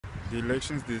The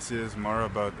elections this year is more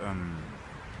about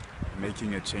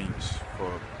making a change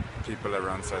for people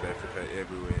around South Africa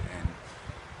everywhere, and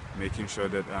making sure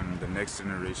that the next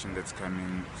generation that's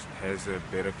coming has a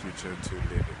better future to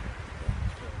live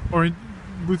in. Or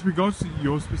with regards to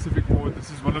your specific ward,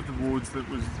 this is one of the wards that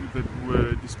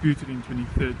were disputed in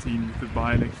 2013 with the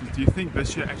by-elections. Do you think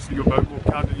this year actually your vote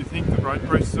will count? Do you think the right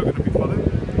processes are going to be followed?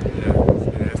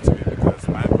 Yeah, it has to be, because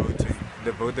my voting,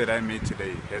 the vote that I made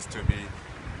today,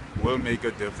 will make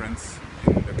a difference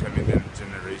in the coming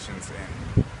generations,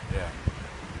 and yeah.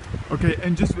 Okay,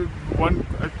 and just one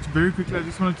very quickly, I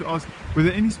just wanted to ask: were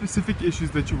there any specific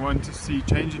issues that you want to see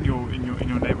change in your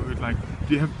neighborhood? Like,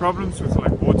 do you have problems with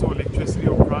like water, or electricity,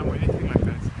 or crime, or anything like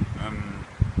that?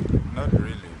 Not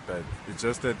really, but it's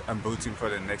just that I'm voting for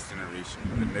the next generation,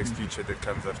 the next future that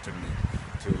comes after me,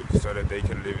 so that they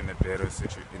can live in a better